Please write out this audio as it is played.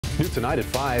New tonight at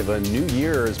 5, a new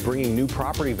year is bringing new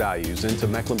property values into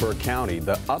Mecklenburg County.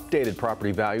 The updated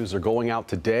property values are going out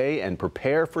today, and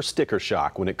prepare for sticker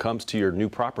shock when it comes to your new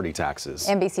property taxes.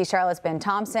 NBC Charlotte's Ben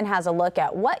Thompson has a look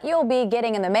at what you'll be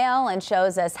getting in the mail and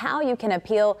shows us how you can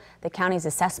appeal the county's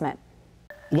assessment.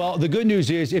 Well, the good news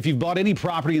is if you've bought any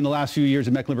property in the last few years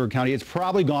in Mecklenburg County, it's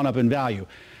probably gone up in value.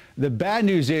 The bad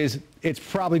news is it's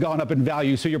probably gone up in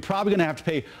value, so you're probably going to have to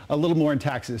pay a little more in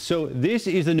taxes. So this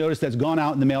is the notice that's gone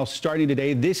out in the mail starting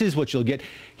today. This is what you'll get.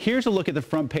 Here's a look at the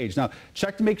front page. Now,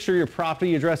 check to make sure your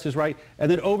property address is right. And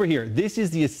then over here, this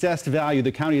is the assessed value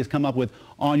the county has come up with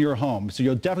on your home. So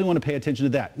you'll definitely want to pay attention to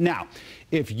that. Now,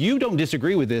 if you don't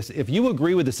disagree with this, if you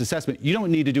agree with this assessment, you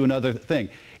don't need to do another thing.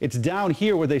 It's down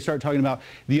here where they start talking about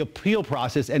the appeal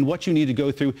process and what you need to go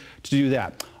through to do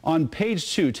that. On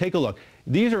page 2, take a look.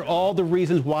 These are all the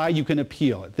reasons why you can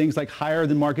appeal it. Things like higher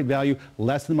than market value,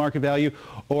 less than market value,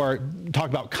 or talk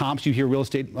about comps. You hear real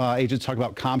estate agents talk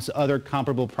about comps, other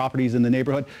comparable properties in the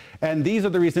neighborhood. And these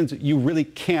are the reasons you really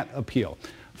can't appeal.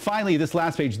 Finally, this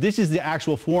last page, this is the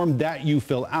actual form that you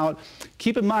fill out.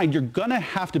 Keep in mind, you're going to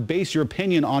have to base your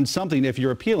opinion on something if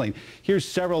you're appealing. Here's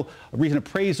several: recent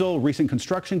appraisal, recent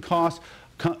construction costs,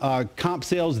 comp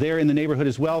sales there in the neighborhood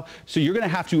as well. So you're going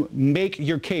to have to make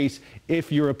your case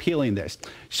if you're appealing this.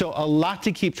 So a lot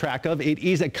to keep track of. It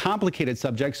is a complicated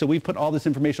subject, so we've put all this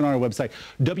information on our website,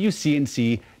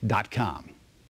 WCNC.com.